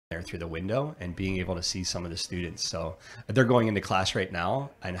there through the window and being able to see some of the students. So they're going into class right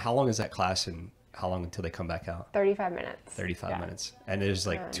now. And how long is that class and how long until they come back out? 35 minutes. 35 minutes. And there's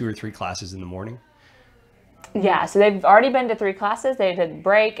like 2 or 3 classes in the morning? Yeah, so they've already been to 3 classes. They did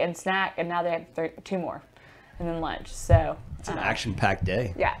break and snack, and now they have 2 more, and then lunch. So it's an action-packed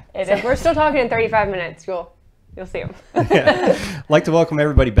day. Yeah, so we're still talking in 35 minutes. You'll see them. Yeah. I'd like to welcome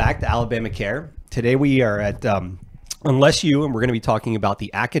everybody back to Alabama Care. Today we are at UnlessU, and we're going to be talking about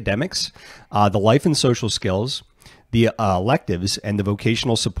the academics, the life and social skills, the electives, and the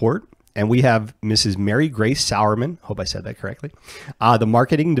vocational support. And we have Mrs. Mary Grace Sauermann, hope I said that correctly, the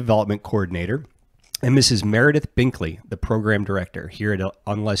marketing development coordinator, and Mrs. Meridith Binkley, the program director here at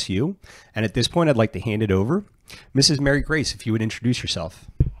UnlessU. And at this point, I'd like to hand it over. Mrs. Mary Grace, if you would introduce yourself.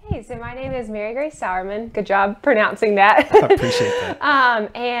 Hey, so my name is Mary Grace Sauermann. Good job pronouncing that. I appreciate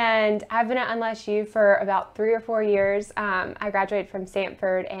that. And I've been at UnlessU for about 3 or 4 years. I graduated from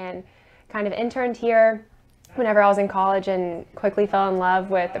Stanford and kind of interned here whenever I was in college and quickly fell in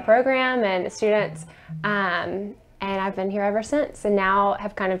love with the program and the students. And I've been here ever since, and now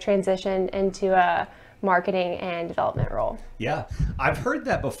have kind of transitioned into a marketing and development role. Yeah, I've heard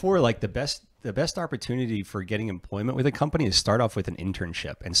that before. Like the best opportunity for getting employment with a company is start off with an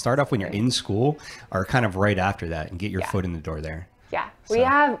internship and start off when you're in school, or kind of right after that, and get your foot in the door there. Yeah,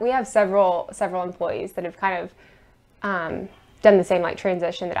 so we have several employees that have kind of done the same like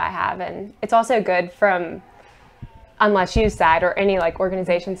transition that I have, and it's also good from UnlessU's side or any like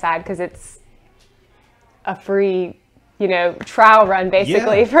organization side because it's a free, trial run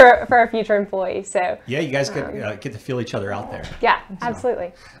basically for a future employee. So yeah, you guys get to feel each other out there. Yeah,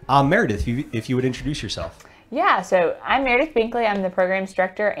 absolutely. Meredith, if you would introduce yourself. Yeah, so I'm Meridith Binkley. I'm the programs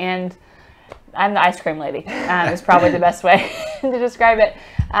director, and I'm the ice cream lady. Is probably the best way to describe it.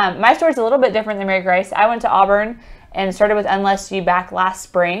 My story's a little bit different than Mary Grace. I went to Auburn and started with UnlessU back last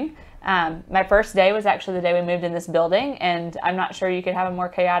spring. My first day was actually the day we moved in this building, and I'm not sure you could have a more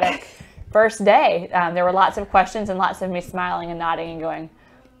chaotic first day. There were lots of questions and lots of me smiling and nodding and going,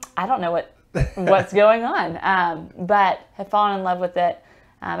 I don't know what's going on, but have fallen in love with it.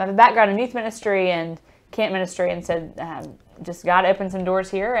 I have a background in youth ministry and camp ministry, and so just God opened some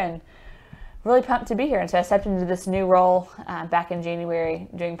doors here and really pumped to be here. And so I stepped into this new role back in January,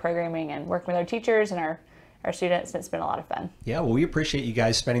 doing programming and working with our teachers and our students, and it's been a lot of fun. Yeah, well, we appreciate you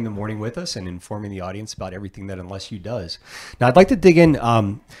guys spending the morning with us and informing the audience about everything that UnlessU does. Now, I'd like to dig in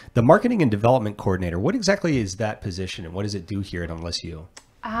the marketing and development coordinator. What exactly is that position, and what does it do here at UnlessU?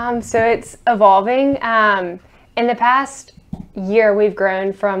 So it's evolving. In the past year, we've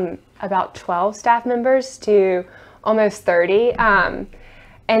grown from about 12 staff members to almost 30.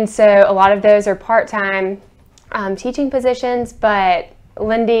 And so a lot of those are part-time teaching positions, but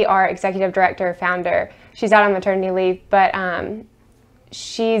Lindy, our executive director, founder, she's out on maternity leave, but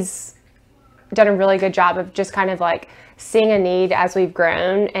she's done a really good job of just kind of like seeing a need as we've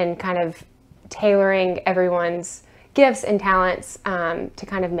grown and kind of tailoring everyone's gifts and talents to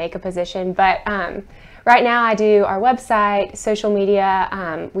kind of make a position. But right now I do our website, social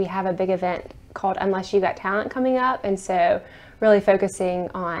media. We have a big event called Unless You Got Talent coming up, and so really focusing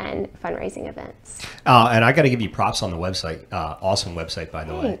on fundraising events. And I got to give you props on the website. Awesome website, by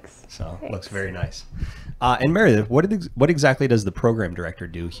the way. So Thanks. Looks very nice. And Meredith, what exactly does the program director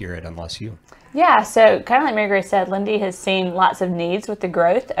do here at UnlessU? Yeah, so kind of like Mary Grace said, Lindy has seen lots of needs with the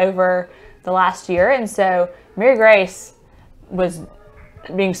growth over the last year. And so Mary Grace was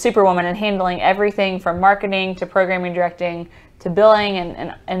being superwoman and handling everything from marketing to programming directing to billing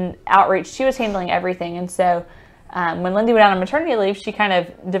and outreach. She was handling everything. And so when Lindy went out on maternity leave, she kind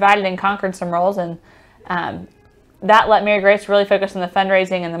of divided and conquered some roles, and that let Mary Grace really focus on the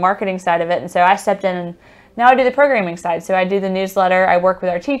fundraising and the marketing side of it. And so I stepped in, and now I do the programming side. So I do the newsletter, I work with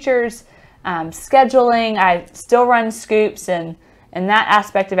our teachers, scheduling, I still run scoops and that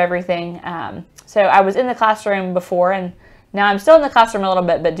aspect of everything. So I was in the classroom before, and now I'm still in the classroom a little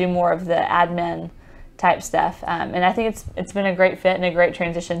bit, but do more of the admin type stuff. And I think it's been a great fit and a great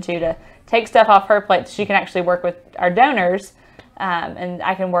transition too, to take stuff off her plate so she can actually work with our donors, and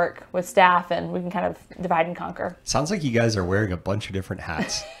I can work with staff, and we can kind of divide and conquer. Sounds like you guys are wearing a bunch of different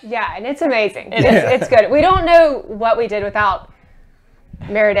hats. Yeah, and it's amazing. It's good. We don't know what we did without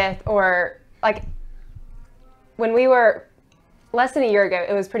Meridith, or like when we were less than a year ago,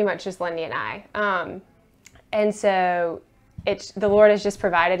 it was pretty much just Lindy and I. And so the Lord has just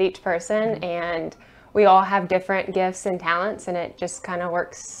provided each person, and we all have different gifts and talents, and it just kind of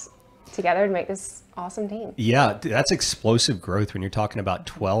works together to make this awesome team. Yeah, that's explosive growth when you're talking about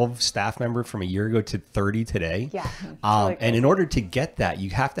 12 staff members from a year ago to 30 today. Yeah. And in order to get that, you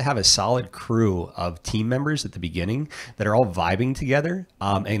have to have a solid crew of team members at the beginning that are all vibing together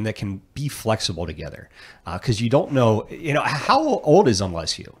and that can be flexible together. Because you don't know, how old is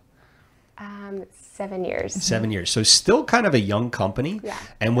UnlessU? 7 years. 7 years. So still kind of a young company. Yeah.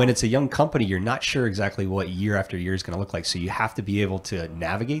 And when it's a young company, you're not sure exactly what year after year is going to look like. So you have to be able to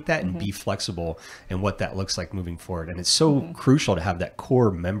navigate that and be flexible in what that looks like moving forward. And it's so crucial to have that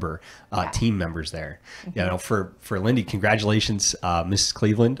core member, team members there. For Lindy, congratulations, Mrs.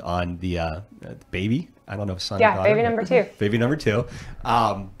 Cleveland, on the baby. I don't know if son or daughter. Baby number 2. Baby number 2.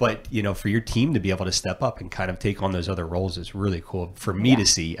 But, for your team to be able to step up and kind of take on those other roles is really cool for me to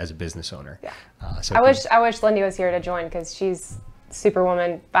see as a business owner. Yeah. So I wish Lindy was here to join, because she's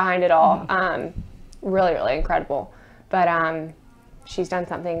superwoman behind it all. Really, really incredible. But she's done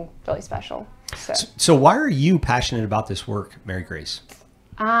something really special. So why are you passionate about this work, Mary Grace?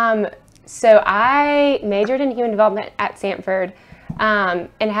 So I majored in human development at Stanford and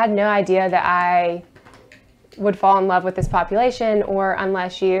had no idea that I would fall in love with this population or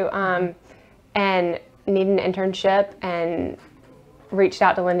UnlessU, and needed an internship, and reached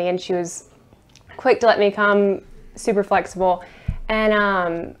out to Lindy, and she was quick to let me come, super flexible,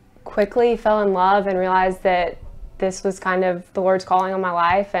 and quickly fell in love and realized that this was kind of the Lord's calling on my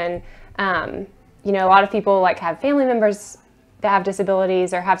life. And a lot of people have family members that have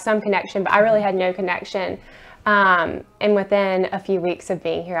disabilities or have some connection, but I really had no connection. And within a few weeks of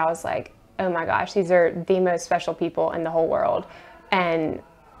being here, I was like, oh my gosh, these are the most special people in the whole world. And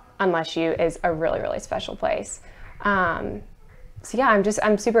UnlessU is a really, really special place. So yeah,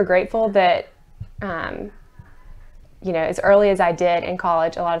 I'm super grateful that, as early as I did in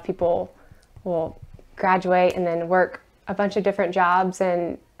college, a lot of people will graduate and then work a bunch of different jobs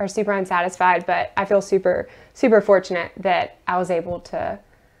and are super unsatisfied. But I feel super, super fortunate that I was able to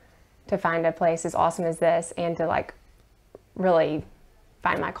find a place as awesome as this, and to really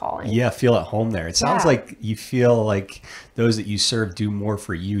find my calling. Yeah, feel at home there. It sounds like you feel like those that you serve do more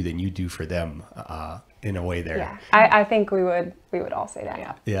for you than you do for them, in a way there. Yeah, I think we would all say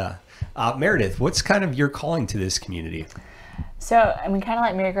that. Yeah. Meridith, what's kind of your calling to this community? So, kind of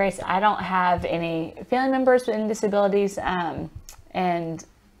like Mary Grace, I don't have any family members with any disabilities, and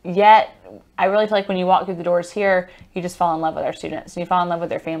yet I really feel like when you walk through the doors here, you just fall in love with our students, and you fall in love with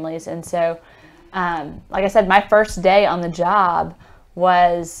their families. And so, like I said, my first day on the job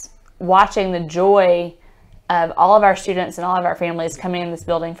was watching the joy of all of our students and all of our families coming in this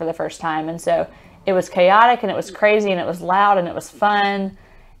building for the first time. And so it was chaotic, and it was crazy, and it was loud, and it was fun,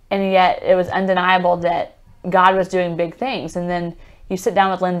 and yet it was undeniable that God was doing big things. And then you sit down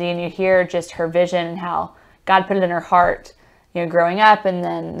with Lindy and you hear just her vision and how God put it in her heart, growing up, and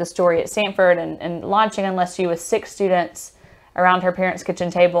then the story at Stanford and launching UnlessU with 6 students around her parents' kitchen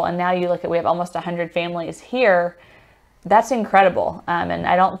table. And now you look at, we have almost 100 families here. That's incredible. And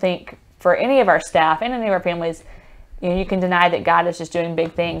I don't think for any of our staff and any of our families, you can deny that God is just doing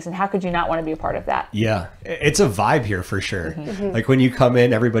big things. And how could you not want to be a part of that? Yeah, it's a vibe here for sure. Like when you come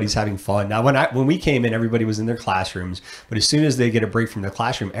in, everybody's having fun. Now, when we came in, everybody was in their classrooms. But as soon as they get a break from their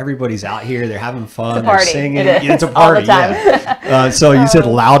classroom, everybody's out here. They're having fun. They're singing. It's a party. So you said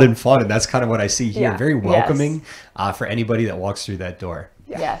loud and fun, and that's kind of what I see here. Very welcoming for anybody that walks through that door.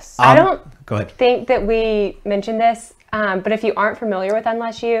 Yes. I don't go ahead. think that we mentioned this, but if you aren't familiar with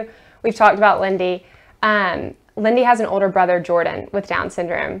UnlessU, we've talked about Lindy. Lindy has an older brother, Jordan, with Down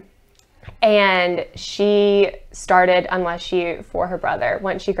syndrome, and she started UnlessU for her brother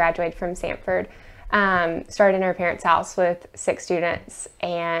once she graduated from Stanford. Started in her parents' house with 6 students,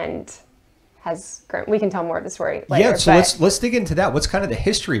 and has grown. We can tell more of the story later. Yeah, so let's dig into that. What's kind of the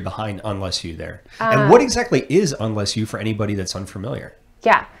history behind UnlessU there, and what exactly is UnlessU for anybody that's unfamiliar?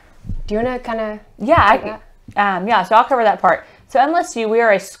 Yeah, do you want to kind of? Yeah, so I'll cover that part. So UnlessU, we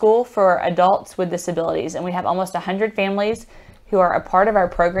are a school for adults with disabilities, and we have almost 100 families who are a part of our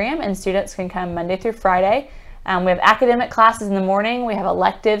program, and students can come Monday through Friday. We have academic classes in the morning. We have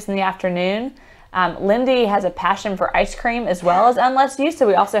electives in the afternoon. Lindy has a passion for ice cream as well as UnlessU, so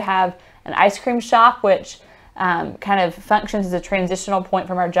we also have an ice cream shop, which kind of functions as a transitional point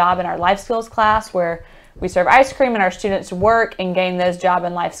from our job and our life skills class, where we serve ice cream and our students work and gain those job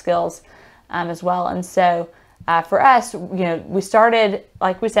and life skills as well. And so for us, we started,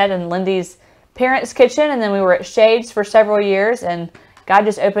 like we said, in Lindy's parents' kitchen, and then we were at Shades for several years, and God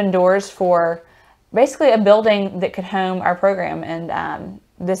just opened doors for basically a building that could home our program. And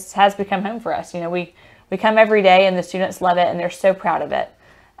this has become home for us. We come every day, and the students love it, and they're so proud of it.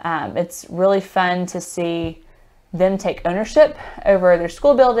 It's really fun to see them take ownership over their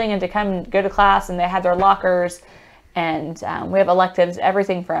school building and to come and go to class, and they have their lockers. And we have electives,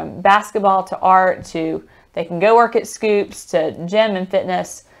 everything from basketball to art to they can go work at Scoops to gym and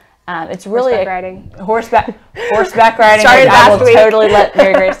fitness. It's really horseback riding. Started I last will week. totally let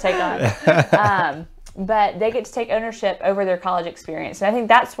Mary Grace take on. But they get to take ownership over their college experience. And I think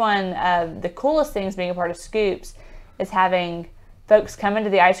that's one of the coolest things being a part of Scoops is having folks come into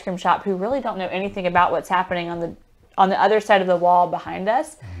the ice cream shop who really don't know anything about what's happening on the other side of the wall behind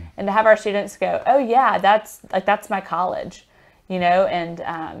us. And to have our students go, oh yeah, that's my college, you know,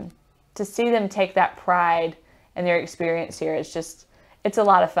 and to see them take that pride in their experience here, it's a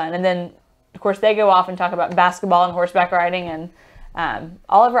lot of fun. And then of course they go off and talk about basketball and horseback riding and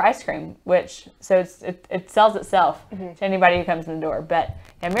all over ice cream, so it sells itself to anybody who comes in the door. But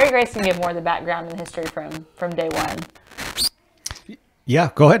yeah, Mary Grace can give more of the background and the history from day one. Yeah,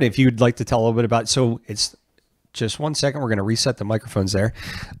 go ahead if you'd like to tell a little bit about. So it's just 1 second. We're going to reset the microphones there.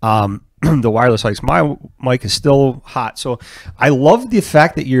 The wireless mics. My mic is still hot. So I love the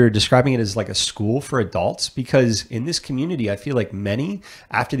fact that you're describing it as like a school for adults, because in this community, I feel like many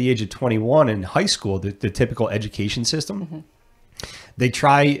after the age of 21 in high school, the typical education system, they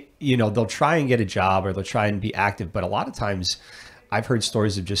try, they'll try and get a job or they'll try and be active. But a lot of times I've heard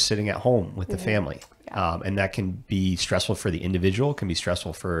stories of just sitting at home with the family. And that can be stressful for the individual, can be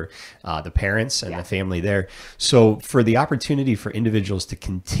stressful for the parents and the family there. So for the opportunity for individuals to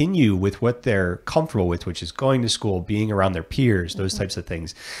continue with what they're comfortable with, which is going to school, being around their peers, those types of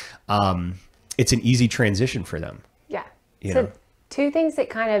things, it's an easy transition for them. Yeah. You So know? two things that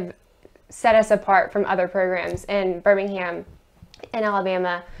kind of set us apart from other programs in Birmingham and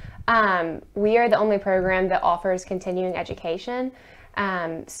Alabama. We are the only program that offers continuing education.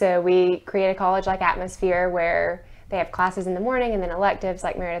 So we create a college-like atmosphere where they have classes in the morning and then electives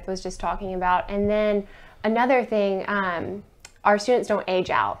like Meridith was just talking about. And then another thing, our students don't age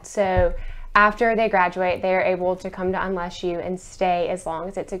out. So after they graduate, they are able to come to UnlessU and stay as long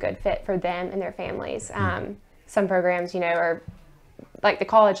as it's a good fit for them and their families. Some programs, are like the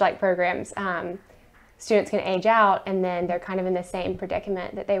college-like programs, students can age out and then they're kind of in the same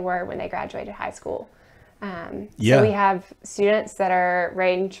predicament that they were when they graduated high school. So we have students that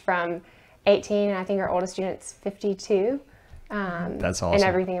range from 18, and I think our oldest student's 52. That's awesome. And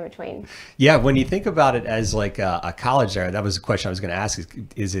everything in between. Yeah, when you think about it as like a college there, that was a question I was going to ask.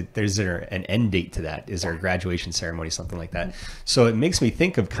 Is there an end date to that? Is there a graduation ceremony, something like that? So it makes me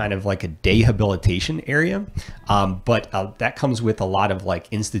think of kind of like a dehabilitation area, but that comes with a lot of like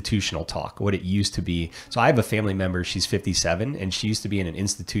institutional talk, what it used to be. So I have a family member, she's 57, and she used to be in an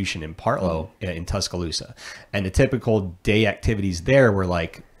institution in Partlow in Tuscaloosa. And the typical day activities there were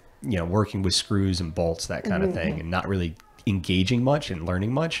like, working with screws and bolts, that kind of thing, and not really engaging much and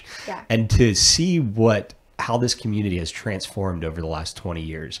learning much. And to see how this community has transformed over the last 20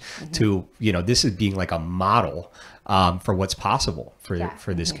 years to, this is being like a model for what's possible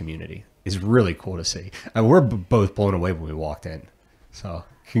for this community is really cool to see. And we're both blown away when we walked in. So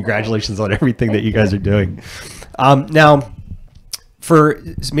congratulations on everything that you guys are doing. Now, for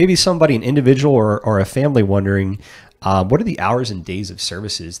maybe somebody, an individual or a family wondering, what are the hours and days of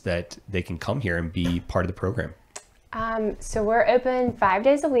services that they can come here and be part of the program? So we're open 5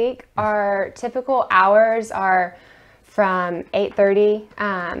 days a week. Our typical hours are from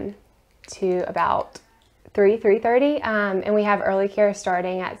 8:30 to about 3:30, and we have early care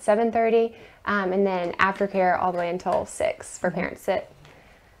starting at 7:30, and then aftercare all the way until 6 for parents that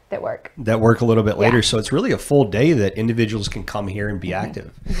work. That work a little bit later. So it's really a full day that individuals can come here and be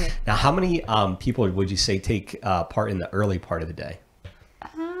active. Now, how many people would you say take part in the early part of the day?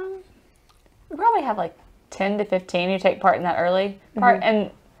 We probably have like 10 to 15 who take part in that early part, and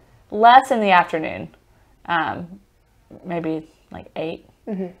less in the afternoon. Maybe like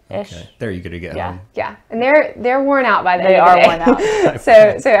 8-ish. Okay. There you go to get home. Yeah, and they're worn out by the end They of the are day. worn out.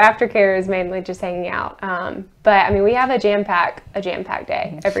 So aftercare is mainly just hanging out. But I mean, we have a jam-packed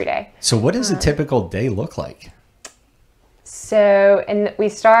day every day. So what does a typical day look like? So, and we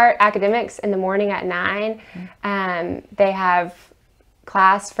start academics in the morning at 9. They have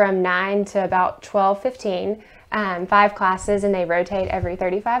class from 9 to about 12:15, 5 classes, and they rotate every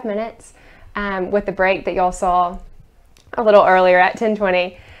 35 minutes with the break that y'all saw a little earlier at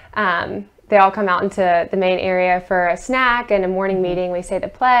 10:20. They all come out into the main area for a snack and a morning meeting. We say the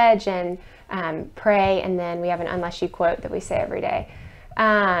pledge and pray, and then we have an UnlessU quote that we say every day.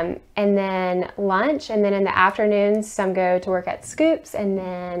 And then lunch, and then in the afternoons, some go to work at Scoops, and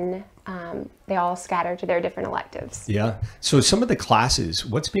then they all scatter to their different electives. Yeah. So some of the classes,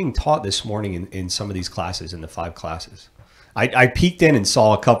 what's being taught this morning in some of these classes, in the 5 classes? I peeked in and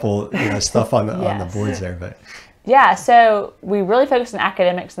saw a couple stuff on the boards there, but Yeah, so we really focus on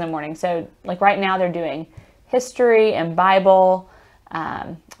academics in the morning. So like right now they're doing history and Bible.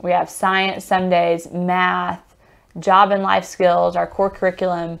 We have science some days, math, job and life skills, our core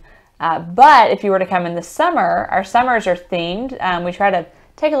curriculum. But if you were to come in the summer, our summers are themed. We try to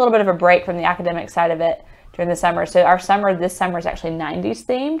take a little bit of a break from the academic side of it during the summer. So our summer, this summer is actually 90s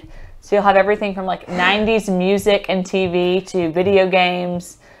themed. So you'll have everything from like 90s music and TV to video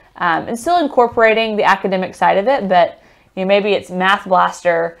games, and still incorporating the academic side of it. But maybe it's Math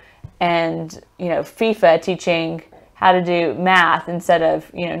Blaster and FIFA teaching how to do math instead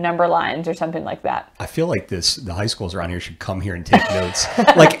of number lines or something like that. I feel like the high schools around here should come here and take notes,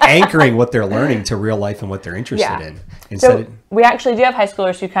 like anchoring what they're learning to real life and what they're interested in. So we actually do have high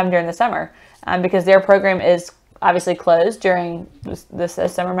schoolers who come during the summer because their program is obviously closed during this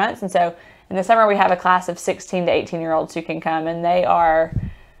summer months. And so in the summer we have a class of 16 to 18-year-olds who can come, and they are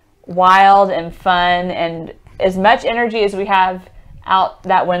wild and fun, and as much energy as we have out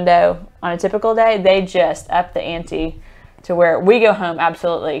that window on a typical day, they just up the ante to where we go home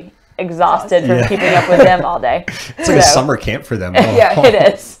absolutely exhausted from keeping up with them all day. It's like a summer camp for them. Yeah,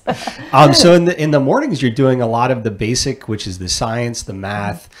 it is. So in the mornings, you're doing a lot of the basic, which is the science, the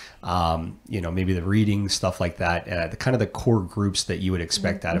math, maybe the reading, stuff like that, the kind of the core groups that you would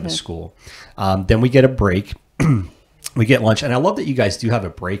expect out of a school. Then we get a break. We get lunch, and I love that you guys do have a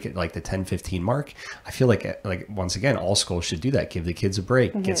break at like the 10-15 mark. I feel like once again, all schools should do that. Give the kids a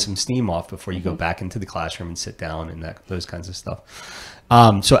break, get some steam off before you go back into the classroom and sit down and those kinds of stuff.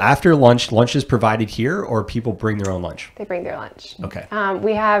 So after lunch is provided here, or people bring their own lunch? They bring their lunch. Okay.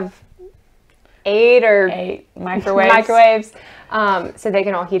 We have eight microwaves, so they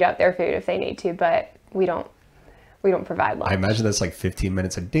can all heat up their food if they need to, but we don't provide lunch. I imagine that's like 15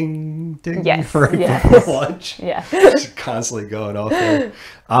 minutes of ding, ding before lunch. Yeah. Just constantly going off there.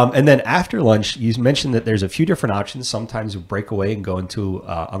 And then after lunch, you mentioned that there's a few different options. Sometimes we break away and go into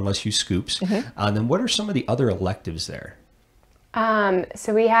UnlessU scoops. And then what are some of the other electives there?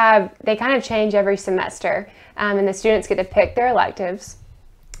 So they kind of change every semester, and the students get to pick their electives.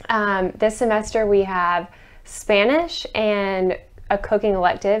 This semester we have Spanish and a cooking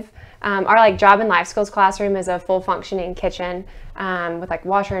elective. Our job and life skills classroom is a full functioning kitchen with like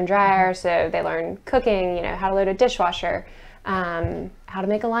washer and dryer. So they learn cooking, how to load a dishwasher, how to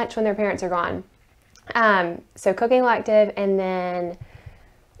make a lunch when their parents are gone. So cooking elective, and then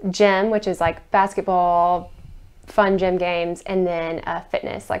gym, which is like basketball, fun gym games, and then a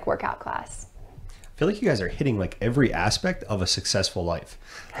fitness like workout class. I feel like you guys are hitting like every aspect of a successful life.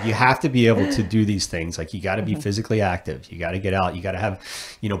 You have to be able to do these things. Like you got to be physically active. You got to get out. You got to have,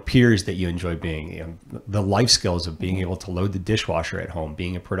 peers that you enjoy being, the life skills of being able to load the dishwasher at home,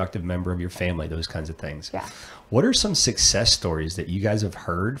 being a productive member of your family, those kinds of things. Yeah. What are some success stories that you guys have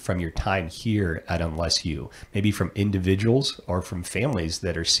heard from your time here at UnlessU? Maybe from individuals or from families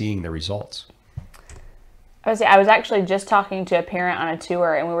that are seeing the results? I was actually just talking to a parent on a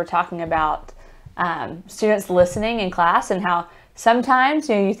tour, and we were talking about students listening in class, and how sometimes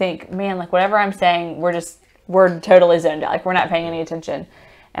you think, man, like whatever I'm saying, we're totally zoned out, like we're not paying any attention.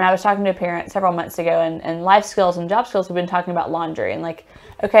 And I was talking to a parent several months ago, and life skills and job skills, we've been talking about laundry, and like,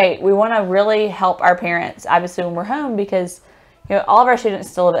 okay, we want to really help our parents obviously when we're home, because all of our students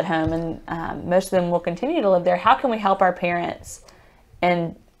still live at home, and most of them will continue to live there. How can we help our parents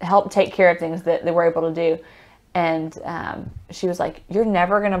and help take care of things that we're able to do? And she was like, you're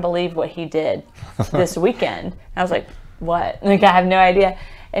never going to believe what he did this weekend. And I was like, what? Like, I have no idea.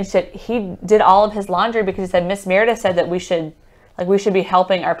 And she said, he did all of his laundry because he said, Miss Meridith said that we should be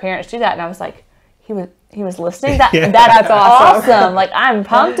helping our parents do that. And I was like, he was listening? That's awesome. Like, I'm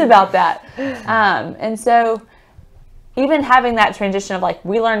pumped about that. And so even having that transition of like,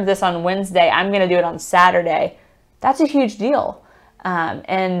 we learned this on Wednesday, I'm going to do it on Saturday. That's a huge deal.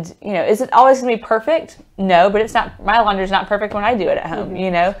 And is it always gonna be perfect? No, but it's not, my laundry's not perfect when I do it at home,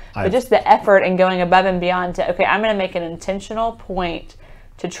 but just the effort and going above and beyond to, okay, I'm going to make an intentional point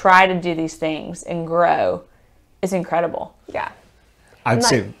to try to do these things and grow is incredible. Yeah. I'd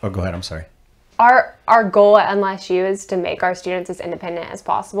say, go ahead. I'm sorry. Our goal at UnlessU is to make our students as independent as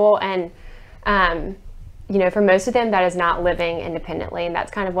possible. And, for most of them, that is not living independently. And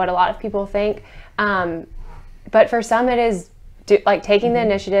that's kind of what a lot of people think. But for some, it is taking the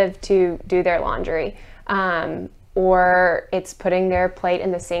initiative to do their laundry, or it's putting their plate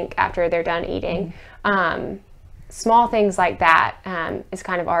in the sink after they're done eating. Small things like that is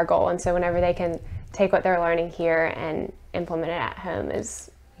kind of our goal. And so whenever they can take what they're learning here and implement it at home it's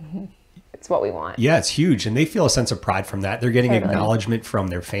what we want. Yeah, it's huge. And they feel a sense of pride from that. They're getting acknowledgement from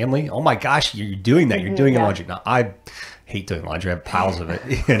their family. Oh my gosh, you're doing that. You're doing laundry. Now, hate doing laundry. I have piles of it,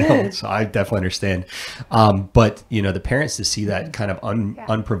 you know, so I definitely understand. But, you know, the parents to see that kind of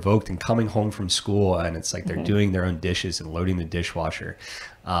unprovoked and coming home from school and it's like they're doing their own dishes and loading the dishwasher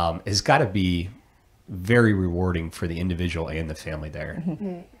has got to be very rewarding for the individual and the family there.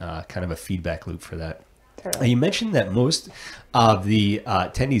 Kind of a feedback loop for that. Totally. You mentioned that most of the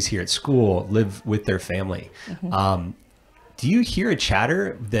attendees here at school live with their family. Do you hear a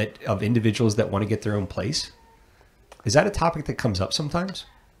chatter of individuals that want to get their own place? Is that a topic that comes up sometimes?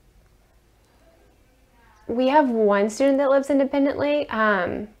 We have one student that lives independently.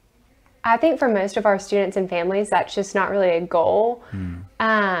 I think for most of our students and families, that's just not really a goal.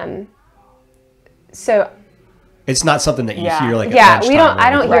 So it's not something that you hear like we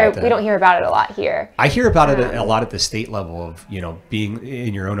don't hear about it a lot here. I hear about it a lot at the state level of, you know, being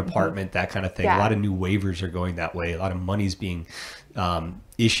in your own apartment, that kind of thing. A lot of new waivers are going that way. A lot of money's being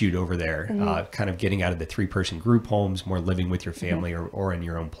issued over there, kind of getting out of the 3-person group homes, more living with your family or in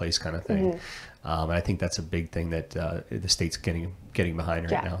your own place kind of thing. And I think that's a big thing that the state's getting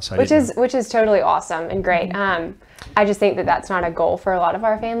behind right now. So which is totally awesome and great. I just think that that's not a goal for a lot of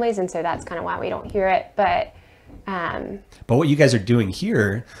our families, and so that's kind of why we don't hear it. But what you guys are doing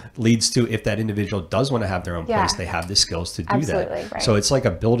here leads to, if that individual does want to have their own place, they have the skills to do that. Right. So it's like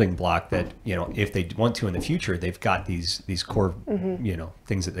a building block that, you know, if they want to in the future, they've got these core, you know,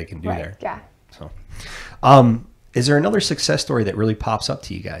 things that they can do there. Yeah. So, is there another success story that really pops up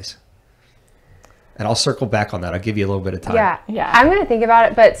to you guys? And I'll circle back on that. I'll give you a little bit of time. Yeah. I'm going to think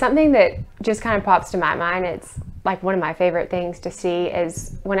about it, but something that just kind of pops to my mind, it's like one of my favorite things to see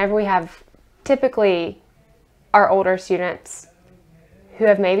is whenever we have typically our older students who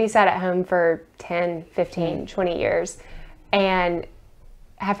have maybe sat at home for 10, 15, 20 years and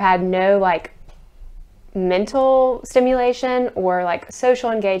have had no like mental stimulation or like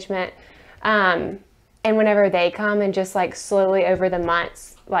social engagement. And whenever they come and just like slowly over the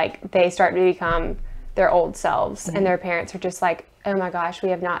months, like they start to become their old selves and their parents are just like, oh my gosh,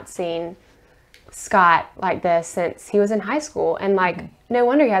 we have not seen Scott like this since he was in high school. And like, no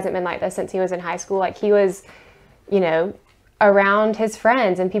wonder he hasn't been like this since he was in high school. Like he was, you know, around his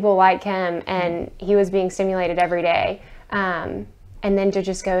friends and people like him and he was being stimulated every day. And then to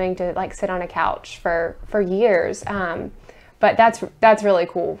just going to like sit on a couch for years. But that's really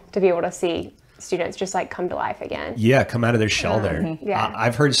cool to be able to see students just like come to life again. Yeah, come out of their shell there.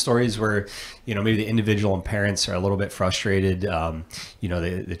 I've heard stories where, you know, maybe the individual and parents are a little bit frustrated. You know,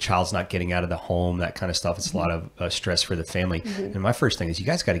 the child's not getting out of the home, that kind of stuff. It's a lot of stress for the family. And my first thing is you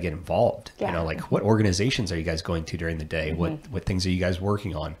guys got to get involved. You know, like what organizations are you guys going to during the day? What things are you guys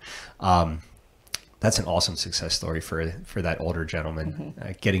working on? That's an awesome success story for that older gentleman,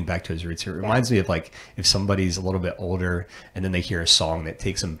 getting back to his roots. It reminds me of like if somebody's a little bit older and then they hear a song that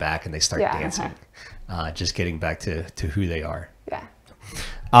takes them back and they start dancing, just getting back to who they are.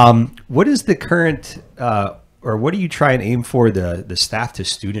 What is the current, or what do you try and aim for the staff to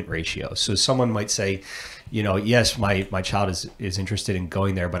student ratio? So someone might say, you know, yes, my child is interested in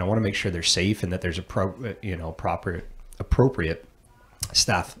going there, but I want to make sure they're safe and that there's appropriate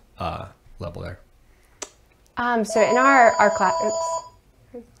staff level there. So in our class,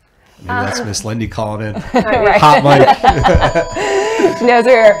 maybe that's Miss Lindy calling in. Right. Hot mic. She knows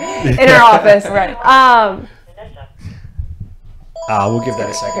we're in our office. Right. We'll give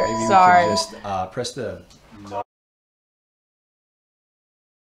that a second. Maybe we can just press the.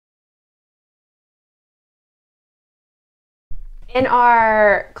 In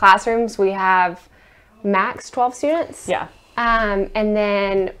our classrooms, we have max 12 students. And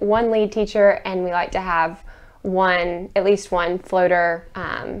then one lead teacher, and we like to have at least one floater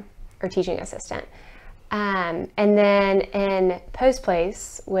or teaching assistant. And then in Post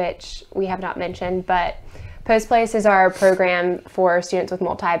Place, which we have not mentioned, but Post Place is our program for students with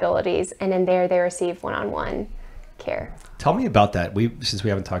multi-abilities, and in there they receive one-on-one care. Tell me about that. Since we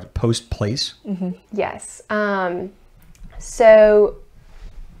haven't talked Post Place. Yes. So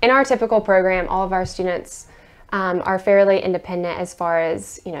in our typical program, all of our students are fairly independent as far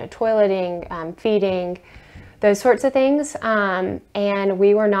as, you know, toileting, feeding, those sorts of things. And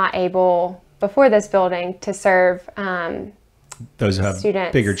we were not able, before this building, to serve those who have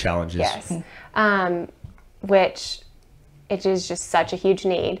students, bigger challenges. Yes. Which it is just such a huge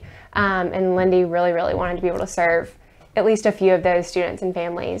need. And Lindy really, really wanted to be able to serve at least a few of those students and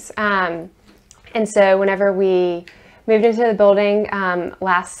families. And so whenever we moved into the building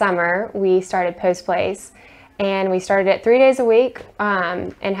last summer, we started Post Place. And we started it 3 days a week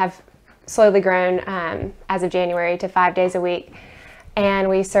and have slowly grown as of January to 5 days a week. And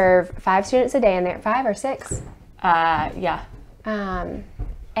we serve 5 students a day in there, 5 or 6? Yeah.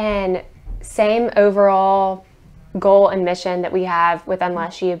 And same overall goal and mission that we have with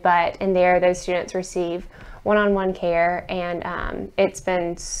UnlessU, but in there, those students receive one-on-one care, and it's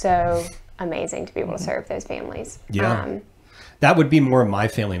been so amazing to be able to serve those families. Yeah. That would be more of my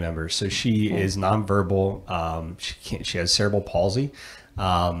family members. So she is nonverbal. She has cerebral palsy.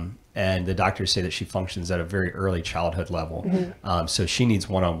 And the doctors say that she functions at a very early childhood level. So she needs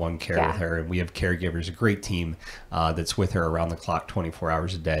one-on-one care with her. And we have caregivers, a great team that's with her around the clock, 24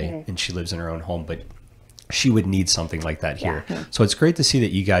 hours a day. And she lives in her own home, but she would need something like that here. So it's great to see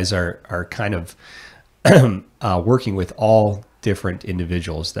that you guys are kind of working with all different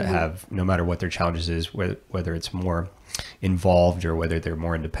individuals that have, no matter what their challenges is, whether it's more involved or whether they're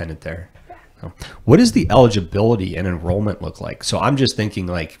more independent there. What does the eligibility and enrollment look like? So I'm just thinking,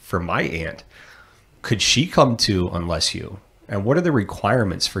 like, for my aunt, could she come to UnlessU? And what are the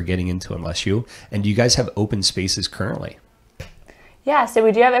requirements for getting into UnlessU? And do you guys have open spaces currently? Yeah, so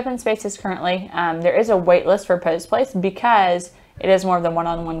we do have open spaces currently. There is a wait list for post place because it is more of the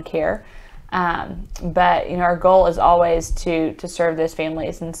one-on-one care. But our goal is always to serve those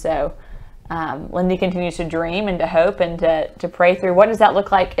families, and so Lindy continues to dream and to hope and to pray through what does that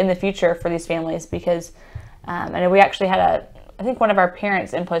look like in the future for these families, because I know we actually had I think one of our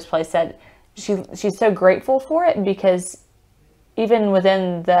parents in post place said she's so grateful for it, because even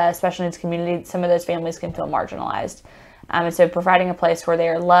within the special needs community, some of those families can feel marginalized. And so providing a place where they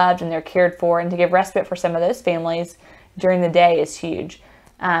are loved and they're cared for, and to give respite for some of those families during the day is huge.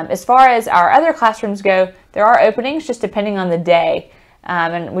 As far as our other classrooms go, there are openings just depending on the day.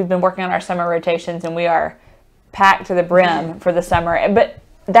 And we've been working on our summer rotations, and we are packed to the brim for the summer. But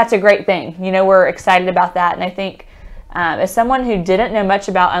that's a great thing. We're excited about that. And I think as someone who didn't know much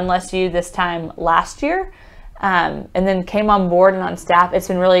about UnlessU this time last year, and then came on board and on staff, it's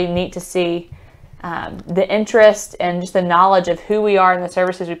been really neat to see the interest and just the knowledge of who we are and the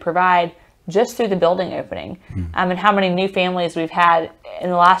services we provide just through the building opening. And how many new families we've had in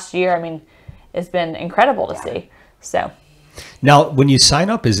the last year. I mean, it's been incredible to see. So. Now, when you sign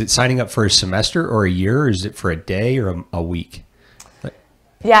up, is it signing up for a semester or a year, or is it for a day or a week?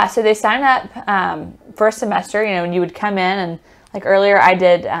 Yeah, so they sign up for a semester, and you would come in, and like earlier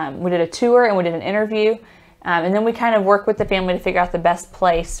we did a tour and we did an interview, and then we kind of work with the family to figure out the best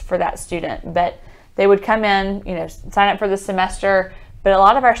place for that student. But they would come in, sign up for the semester. But a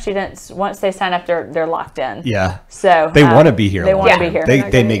lot of our students, once they sign up, they're locked in. Yeah. So they want to be here. They want to be here.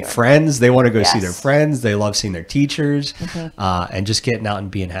 They make friends. They want to go see their friends. They love seeing their teachers, and just getting out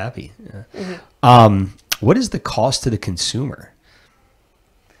and being happy. What is the cost to the consumer?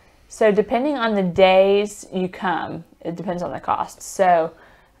 So depending on the days you come, it depends on the cost. So,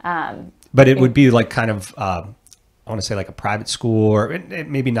 but it would be like kind of, I want to say like a private school, or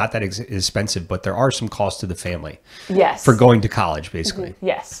maybe not that expensive, but there are some costs to the family. Yes. For going to college, basically.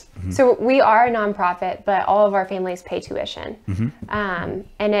 Yes. So we are a nonprofit, but all of our families pay tuition. And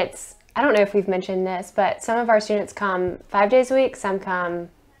it's, I don't know if we've mentioned this, but some of our students come 5 days a week, some come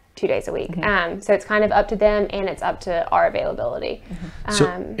 2 days a week. So it's kind of up to them, and it's up to our availability.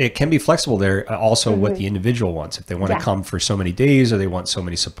 So it can be flexible there also what the individual wants. If they want to come for so many days, or they want so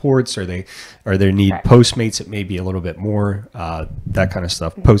many supports, or they need Postmates, it may be a little bit more, that kind of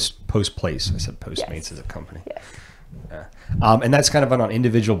stuff. Post place. I said Postmates as a company. And that's kind of on an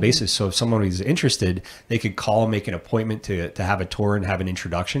individual basis. So if someone is interested, they could call and make an appointment to have a tour and have an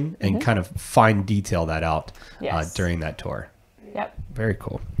introduction, and kind of fine detail that out during that tour. Yep. Very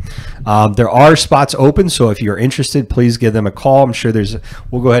cool. There are spots open, so if you're interested, please give them a call. I'm sure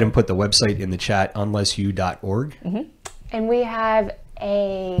we'll go ahead and put the website in the chat, unlessu.org. And we have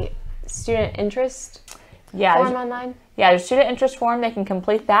a student interest form online. Yeah, there's a student interest form. They can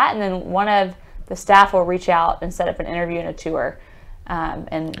complete that, and then one of the staff will reach out and set up an interview and a tour. And I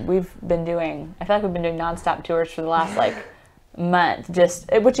feel like we've been doing nonstop tours for the last month,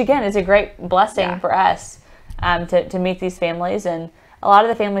 which again is a great blessing for us. To meet these families, and a lot of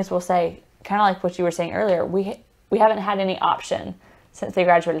the families will say, kind of like what you were saying earlier, we haven't had any option since they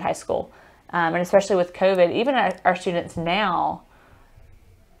graduated high school, and especially with COVID, even our students now,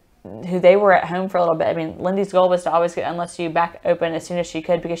 who they were at home for a little bit. I mean, Lindy's goal was to always get UnlessU back open as soon as she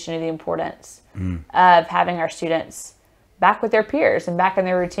could, because she knew the importance of having our students back with their peers and back in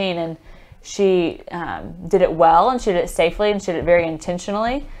their routine, and she did it well, and she did it safely, and she did it very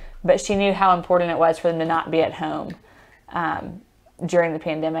intentionally. But she knew how important it was for them to not be at home during the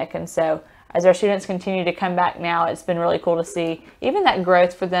pandemic. And so as our students continue to come back now, it's been really cool to see even that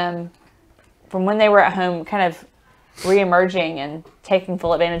growth for them from when they were at home, kind of re-emerging and taking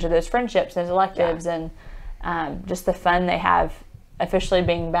full advantage of those friendships, those electives, and just the fun they have officially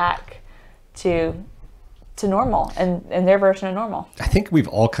being back to to normal and their version of normal. I think we've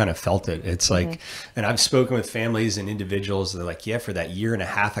all kind of felt it. It's like, and I've spoken with families and individuals. They're like, yeah, for that year and a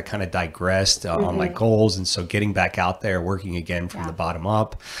half, I kind of digressed on my goals. And so getting back out there, working again from the bottom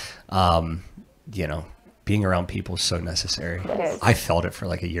up, you know, being around people is so necessary. I felt it for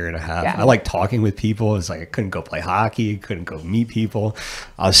like a year and a half. I like talking with people. It's like I couldn't go play hockey, couldn't go meet people.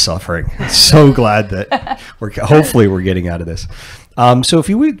 I was suffering. So glad that hopefully we're getting out of this. So if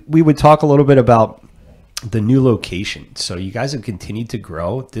we would talk a little bit about the new location. So you guys have continued to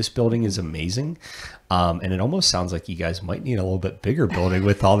grow. This building is amazing. And it almost sounds like you guys might need a little bit bigger building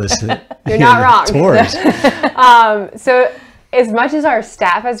with all this. You're not wrong. Tours. So as much as our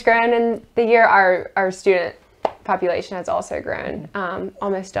staff has grown in the year, our student population has also grown,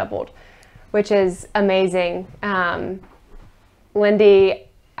 almost doubled, which is amazing. Lindy,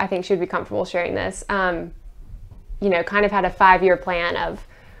 I think she would be comfortable sharing this, you know, kind of had a 5-year plan of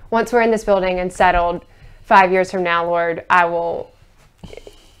once we're in this building and settled, 5 years from now, Lord, I will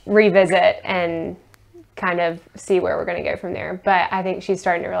revisit and kind of see where we're going to go from there. But I think she's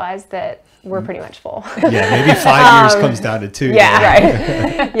starting to realize that we're pretty much full. Yeah, maybe 5 years comes down to 2. Yeah,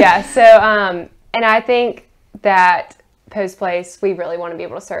 right. Yeah, so, and I think that post-place, we really want to be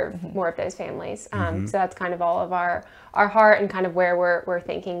able to serve more of those families. So that's kind of all of our heart and kind of where we're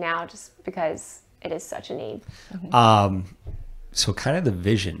thinking now, just because it is such a need. So kind of the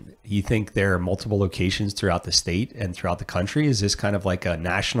vision, you think there are multiple locations throughout the state and throughout the country? Is this kind of like a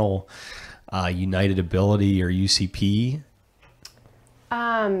national United Ability or UCP?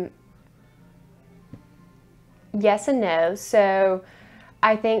 Yes and no. So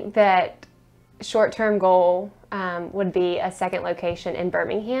I think that short-term goal would be a second location in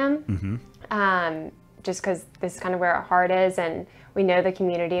Birmingham, just because this is kind of where our heart is, and we know the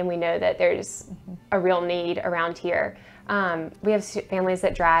community and we know that there's a real need around here. We have families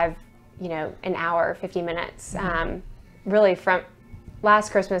that drive, you know, an hour, 50 minutes. Really, from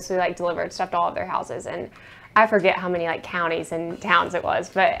last Christmas, we like delivered stuff to all of their houses, and I forget how many like counties and towns it was,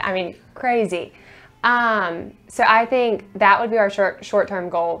 but I mean, crazy. So I think that would be our short-term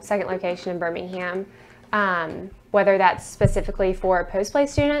goal, second location in Birmingham, whether that's specifically for post-play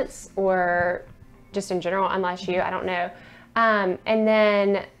students or just in general, UnlessU, I don't know. And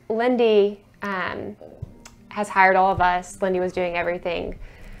then Lindy has hired all of us. Lindy was doing everything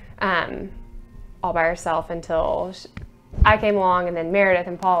all by herself until I came along, and then Meridith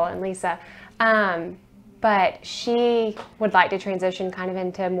and Paula and Lisa. But she would like to transition kind of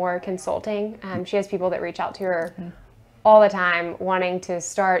into more consulting. She has people that reach out to her all the time wanting to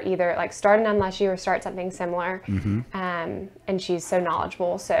start either like start an UnlessU or start something similar. And she's so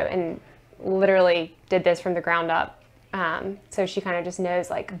knowledgeable. So, and literally did this from the ground up. So she kind of just knows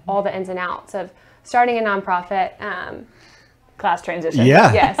like all the ins and outs of starting a nonprofit. Class transition.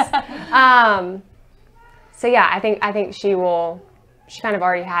 Yeah. Yes. So yeah, I think she kind of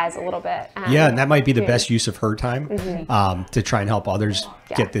already has a little bit. Yeah, and that might be the best use of her time to try and help others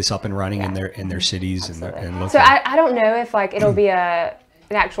get this up and running in their cities and local. So I don't know if like it'll be an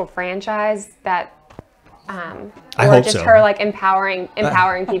actual franchise that, I or hope just so. her like empowering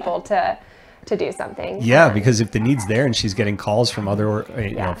people to do something. Yeah, because if the need's there and she's getting calls from other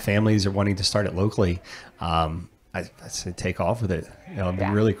families or wanting to start it locally, I say take off with it. It'd be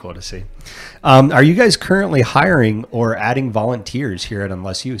really cool to see. Are you guys currently hiring or adding volunteers here at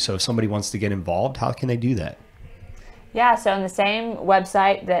UnlessU? So if somebody wants to get involved, how can they do that? Yeah, so on the same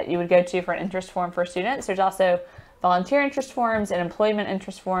website that you would go to for an interest form for students, there's also volunteer interest forms and employment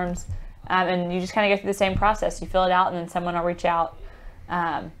interest forms. And you just kind of go through the same process. You fill it out and then someone will reach out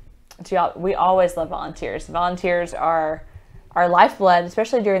to y'all. We always love volunteers. Volunteers are our lifeblood,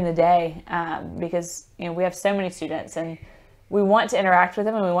 especially during the day, because we have so many students and we want to interact with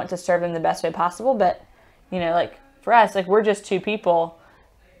them and we want to serve them the best way possible. But like for us, like we're just 2 people.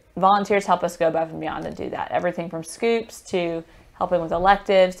 Volunteers help us go above and beyond to do that. Everything from scoops to helping with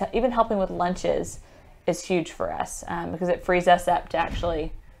electives, to even helping with lunches is huge for us because it frees us up to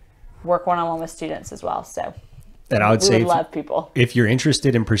actually work one-on-one with students as well. So. And I would say, love people. If you're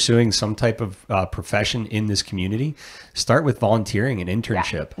interested in pursuing some type of profession in this community, start with volunteering and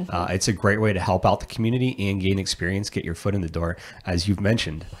internship. It's a great way to help out the community and gain experience, get your foot in the door, as you've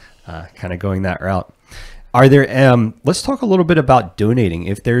mentioned, kind of going that route. Are there, let's talk a little bit about donating.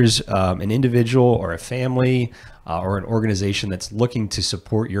 If there's an individual or a family or an organization that's looking to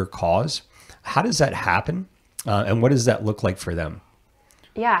support your cause, how does that happen? And what does that look like for them?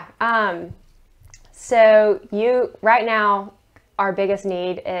 Yeah. So right now, our biggest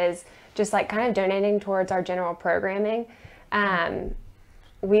need is just like kind of donating towards our general programming.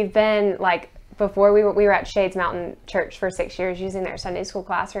 We've been like, before we were at Shades Mountain Church for 6 years using their Sunday school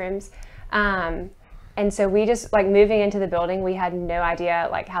classrooms. And so we just, like, moving into the building, we had no idea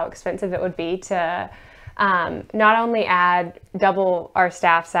like how expensive it would be to not only add double our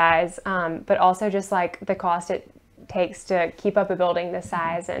staff size, but also just like the cost it takes to keep up a building this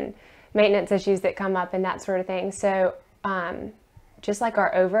size and maintenance issues that come up and that sort of thing. So just like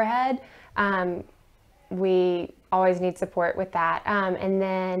our overhead, we always need support with that. And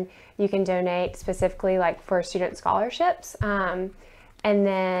then you can donate specifically like for student scholarships. And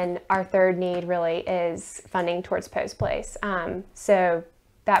then our third need really is funding towards post-place. So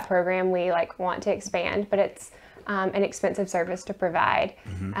that program we like want to expand, but it's an expensive service to provide.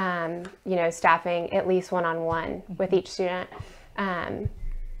 You know, staffing at least one-on-one with each student.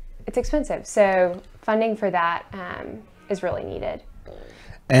 It's expensive. So funding for that is really needed.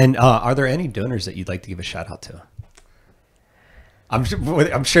 And are there any donors that you'd like to give a shout out to?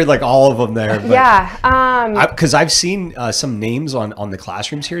 I'm sure like all of them there. But Yeah. Because I've seen some names on the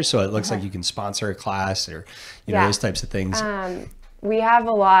classrooms here, so it looks like you can sponsor a class or you know those types of things. We have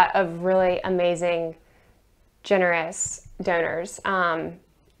a lot of really amazing, generous donors.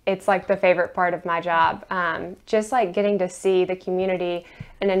 It's like the favorite part of my job. Just like getting to see the community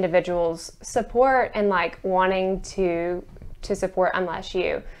and individuals support and like wanting to support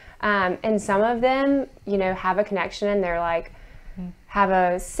UnlessU. And some of them, you know, have a connection and they're like, have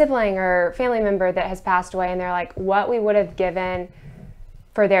a sibling or family member that has passed away and they're like, what we would have given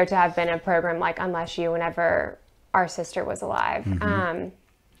for there to have been a program like UnlessU whenever our sister was alive. And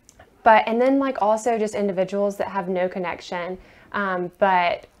then like also just individuals that have no connection,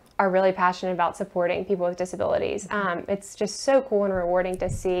 but are really passionate about supporting people with disabilities. It's just so cool and rewarding to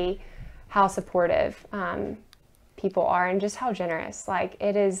see how supportive people are and just how generous. Like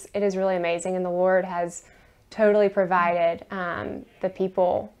it is really amazing, and the Lord has totally provided the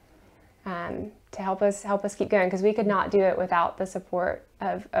people to help us keep going, because we could not do it without the support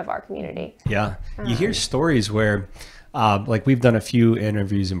of our community. Yeah, you hear stories where like we've done a few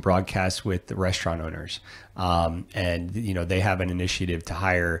interviews and broadcasts with the restaurant owners, and you know they have an initiative to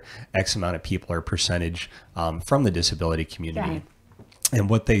hire X amount of people or percentage from the disability community. And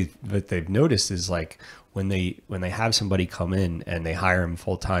what they've noticed is like when they have somebody come in and they hire them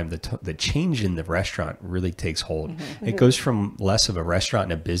full time, the change in the restaurant really takes hold. It goes from less of a restaurant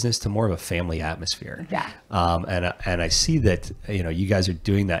and a business to more of a family atmosphere. And I see that you know you guys are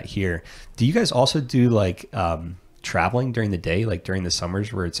doing that here. Do you guys also do like traveling during the day, like during the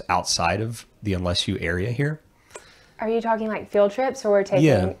summers where it's outside of the UnlessU area here? Are you talking like field trips, or we're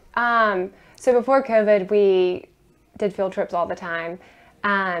taking? So before COVID, we did field trips all the time.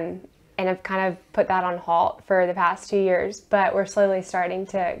 And I've kind of put that on halt for the past 2 years, but we're slowly starting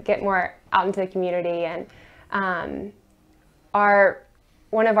to get more out into the community. And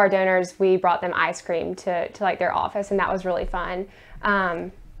one of our donors, we brought them ice cream to like their office, and that was really fun,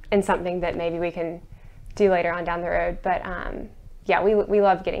 and something that maybe we can do later on down the road. But yeah, we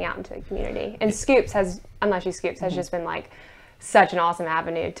love getting out into the community. And UnlessU Scoops has just been like such an awesome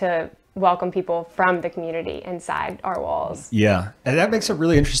avenue to welcome people from the community inside our walls. Yeah, and that makes a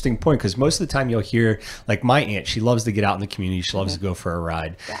really interesting point, because most of the time you'll hear, like my aunt, she loves to get out in the community. She loves to go for a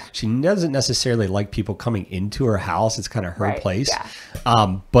ride. She doesn't necessarily like people coming into her house. It's kind of her place.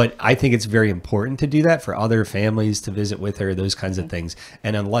 But I think it's very important to do that for other families to visit with her, those kinds of things.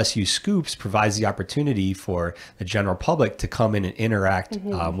 And UnlessU Scoops provides the opportunity for the general public to come in and interact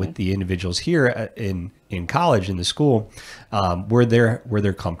with the individuals here in college, in the school, where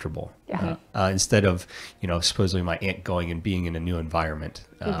they're comfortable. Instead of, you know, supposedly my aunt going and being in a new environment,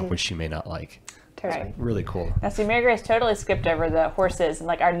 which she may not like. Right. Really cool. Now, see, Mary Grace totally skipped over the horses and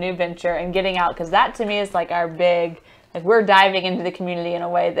like our new venture and getting out, because that to me is like our big, like we're diving into the community in a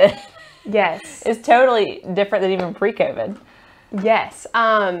way that is totally different than even pre-COVID. Yes.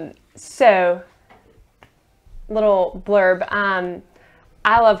 So, little blurb.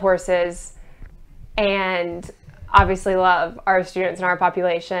 I love horses, and obviously love our students and our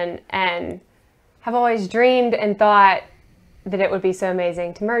population, and have always dreamed and thought that it would be so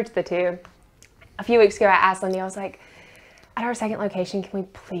amazing to merge the two. A few weeks ago, I asked Lindy, I was like, at our second location, can we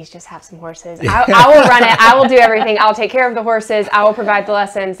please just have some horses? I will run it. I will do everything. I'll take care of the horses. I will provide the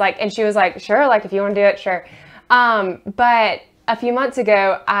lessons. And she was like, sure, like if you want to do it, sure. But a few months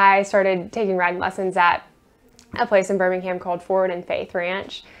ago, I started taking riding lessons at a place in Birmingham called Forward and Faith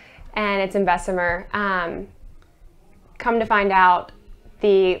Ranch, and it's in Bessemer. Come to find out,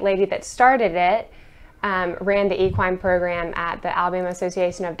 the lady that started it ran the equine program at the Alabama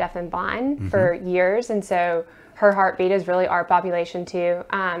Association of Deaf and Blind for years, and so her heartbeat is really our population too.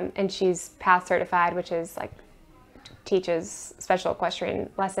 And she's PATH certified, which is like teaches special equestrian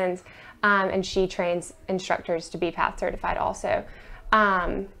lessons, and she trains instructors to be PATH certified also.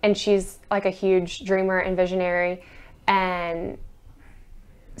 And she's like a huge dreamer and visionary. And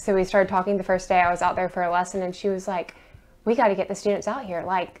so we started talking the first day I was out there for a lesson, and she was like, we got to get the students out here.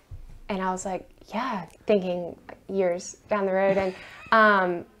 Like, and I was like, yeah, thinking years down the road.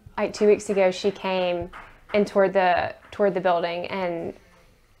 And like 2 weeks ago, she came and toured the building, and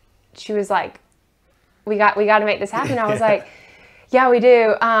she was like, we got to make this happen. I was like, yeah, we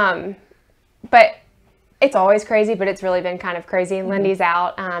do. But it's always crazy, but it's really been kind of crazy. Mm-hmm. Lindy's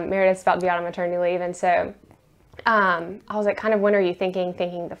out. Meridith's about to be out on maternity leave. And so I was like, kind of, when are you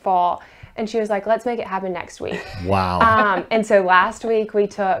thinking the fall? And she was like, let's make it happen next week. Wow. And so last week we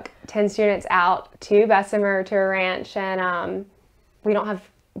took 10 students out to Bessemer to a ranch, and we don't have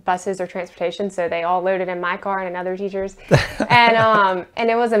buses or transportation, so they all loaded in my car and another teacher's. And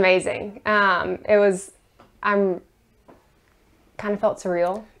it was amazing. I'm kind of felt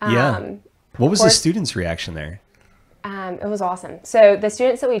surreal. Yeah. What was the students' reaction there? It was awesome. So the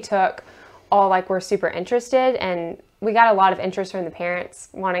students that we took all like were super interested, and we got a lot of interest from the parents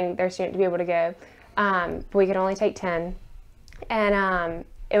wanting their student to be able to go. But we could only take 10. And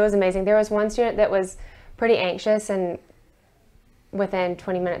it was amazing. There was one student that was pretty anxious, and within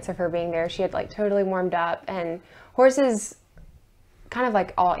 20 minutes of her being there, she had like totally warmed up. And horses, kind of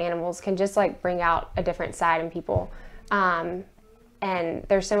like all animals, can just like bring out a different side in people. And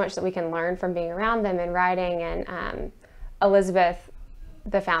there's so much that we can learn from being around them and riding. And Elizabeth,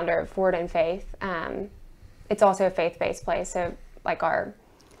 the founder of Forward in Faith, it's also a faith-based place. So like our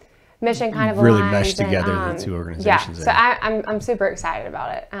mission kind of really aligns, meshed together, and, the two organizations. Yeah, so I'm super excited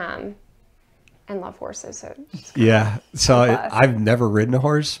about it. And love horses. So yeah. So I've never ridden a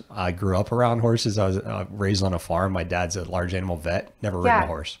horse. I grew up around horses. I was raised on a farm. My dad's a large animal vet. Never ridden a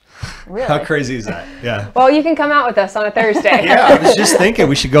horse. Really? How crazy is that? Yeah. Well, you can come out with us on a Thursday. Yeah, I was just thinking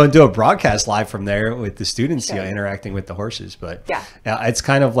we should go and do a broadcast live from there with the students, interacting with the horses. But yeah, it's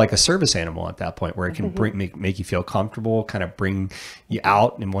kind of like a service animal at that point, where it can make you feel comfortable, kind of bring you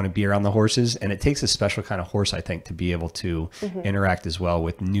out and want to be around the horses. And it takes a special kind of horse, I think, to be able to interact as well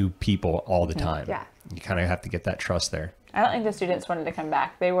with new people all the time. Yeah. You kind of have to get that trust there. I don't think the students wanted to come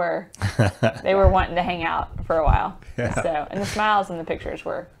back. They were wanting to hang out for a while. Yeah. So, and the smiles and the pictures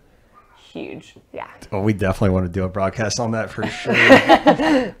were huge. Yeah. Well, we definitely want to do a broadcast on that for sure.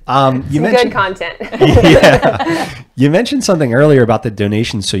 You mentioned good content. Yeah. You mentioned something earlier about the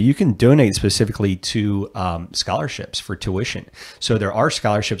donations. So you can donate specifically to scholarships for tuition. So there are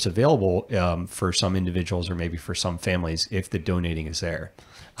scholarships available for some individuals, or maybe for some families, if the donating is there.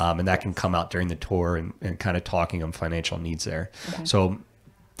 And that can come out during the tour and kind of talking on financial needs there. Okay. So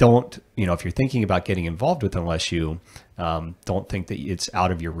don't, if you're thinking about getting involved with UnlessU, don't think that it's out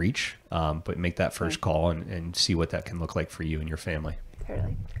of your reach, but make that first call and see what that can look like for you and your family.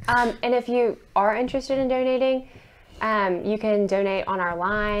 Totally. And if you are interested in donating, you can donate on our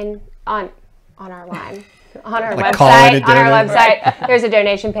line, on our website. There's a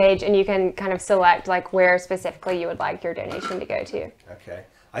donation page, and you can kind of select like where specifically you would like your donation to go to. Okay.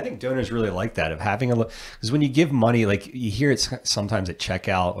 I think donors really like that, of having a look, because when you give money, like you hear it sometimes at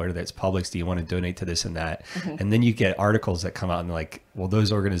checkout, or that's Publix, do you want to donate to this and that? And then you get articles that come out and like, well, those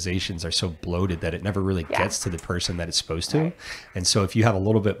organizations are so bloated that it never really gets to the person that it's supposed to. Right. And so if you have a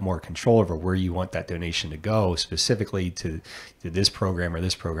little bit more control over where you want that donation to go, specifically to this program or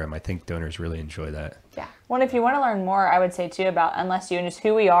this program, I think donors really enjoy that. Yeah. Well, if you want to learn more, I would say too about UnlessU and just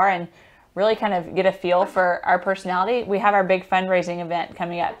who we are, and really kind of get a feel for our personality. We have our big fundraising event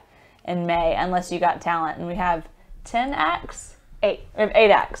coming up in May, UnlessU Got Talent, and we have 10 acts? 8. We have 8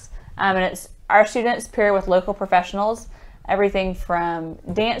 acts. And it's our students pair with local professionals, everything from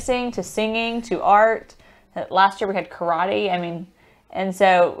dancing to singing to art. Last year we had karate. And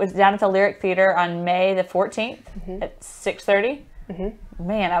so it was down at the Lyric Theater on May the 14th at 6:30.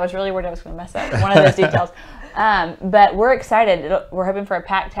 Man, I was really worried I was going to mess up one of those details. But we're excited. We're hoping for a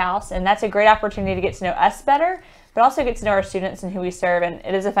packed house, and that's a great opportunity to get to know us better, but also get to know our students and who we serve. And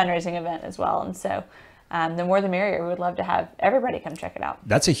it is a fundraising event as well. And so the more the merrier. We would love to have everybody come check it out.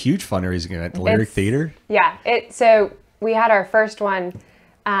 That's a huge fundraising event at the Lyric Theater. Yeah. So we had our first one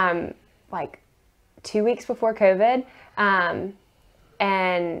like 2 weeks before COVID,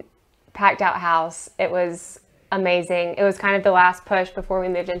 and packed out house. It was amazing. It was kind of the last push before we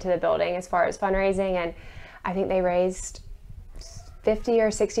moved into the building as far as fundraising, and I think they raised $50,000 or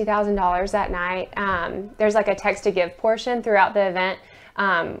 $60,000 that night. There's like a text to give portion throughout the event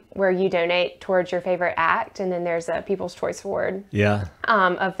where you donate towards your favorite act, and then there's a People's Choice Award. Yeah.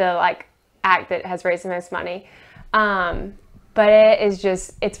 Of the like act that has raised the most money. But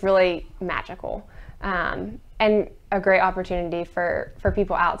it's really magical, and a great opportunity for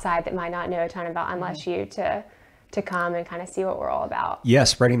people outside that might not know a ton about UnlessU to to come and kind of see what we're all about. Yeah,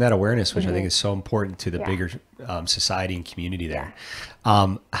 spreading that awareness, which I think is so important to the bigger society and community there.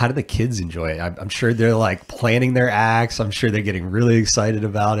 How do the kids enjoy it? I'm sure they're like planning their acts. I'm sure they're getting really excited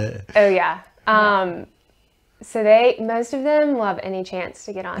about it. Oh yeah. So most of them love any chance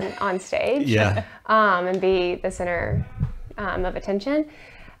to get on stage. Yeah. And be the center of attention.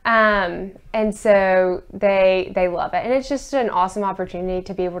 And so they love it. And it's just an awesome opportunity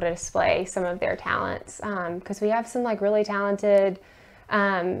to be able to display some of their talents. Because we have some like really talented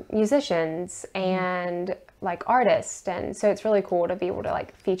musicians and like artists. And so it's really cool to be able to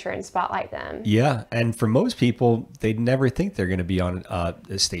like feature and spotlight them. Yeah. And for most people, they'd never think they're going to be on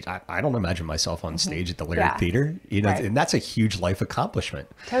a stage. I don't imagine myself on stage at the Lyric Theater, you know, and that's a huge life accomplishment.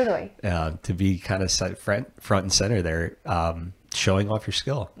 Totally. To be kind of front and center there, showing off your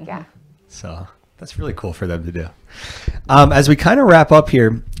skill. Yeah. So that's really cool for them to do. As we kind of wrap up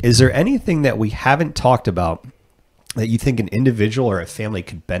here, is there anything that we haven't talked about that you think an individual or a family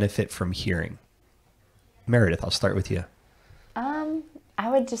could benefit from hearing? Meridith, I'll start with you. I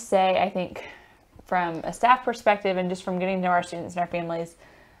would just say, I think from a staff perspective and just from getting to know our students and our families,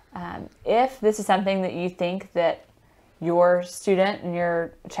 if this is something that you think that your student and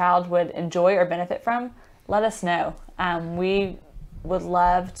your child would enjoy or benefit from, let us know. We would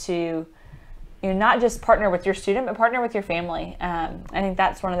love to, not just partner with your student, but partner with your family. I think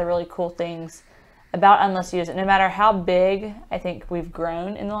that's one of the really cool things about UnlessU is that no matter how big I think we've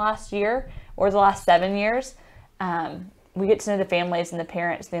grown in the last year or the last 7 years, we get to know the families and the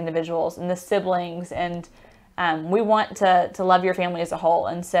parents, the individuals and the siblings, and we want to love your family as a whole.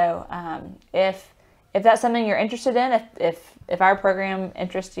 And so if that's something you're interested in, if our program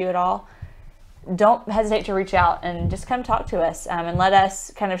interests you at all, don't hesitate to reach out and just come talk to us and let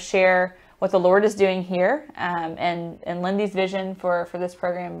us kind of share what the Lord is doing here and Lindy's vision for this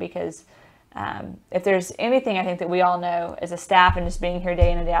program, because if there's anything I think that we all know as a staff and just being here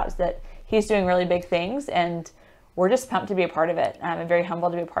day in and day out is that He's doing really big things, and we're just pumped to be a part of it and very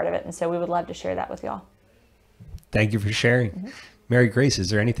humbled to be a part of it. And so we would love to share that with y'all. Thank you for sharing. Mary Grace, is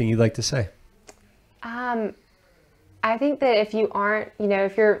there anything you'd like to say? I think that if you aren't,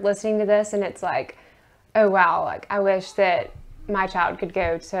 if you're listening to this and it's like, oh wow, like I wish that my child could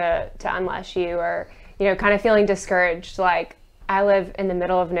go to UnlessU, or, kind of feeling discouraged, like I live in the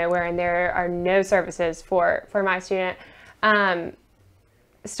middle of nowhere and there are no services for my student,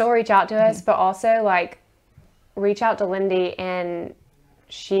 still reach out to us, but also like reach out to Lindy and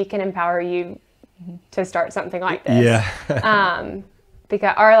she can empower you to start something like this. Yeah.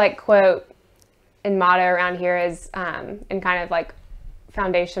 Because our like quote and motto around here is, and kind of like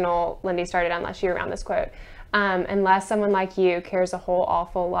foundational, Lindy started UnlessU around this quote, unless someone like you cares a whole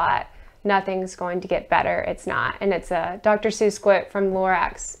awful lot, nothing's going to get better. It's not. And it's a Dr. Seuss quote from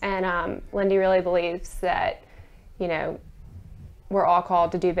Lorax. And Lindy really believes that, we're all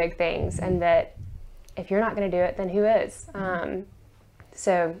called to do big things, and that if you're not going to do it, then who is?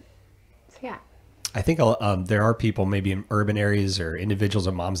 So yeah. I think there are people maybe in urban areas or individuals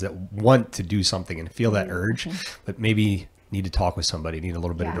or moms that want to do something and feel that urge, but maybe need to talk with somebody, need a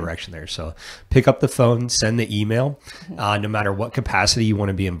little bit of direction there. So pick up the phone, send the email, no matter what capacity you want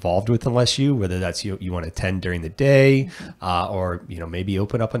to be involved with UnlessU, whether that's you want to attend during the day, or, maybe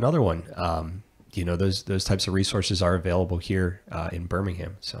open up another one. Those types of resources are available here in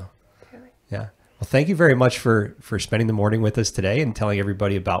Birmingham. So yeah. Well, thank you very much for spending the morning with us today and telling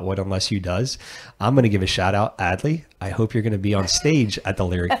everybody about what UnlessU does. I'm going to give a shout out, Adley. I hope you're going to be on stage at the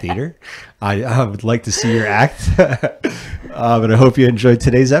Lyric Theater. I would like to see your act, but I hope you enjoyed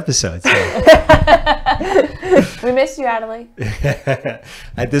today's episode. So. We missed you, Adley.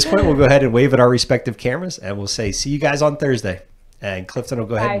 At this point, we'll go ahead and wave at our respective cameras, and we'll say, see you guys on Thursday. And Clifton will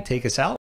go ahead and take us out.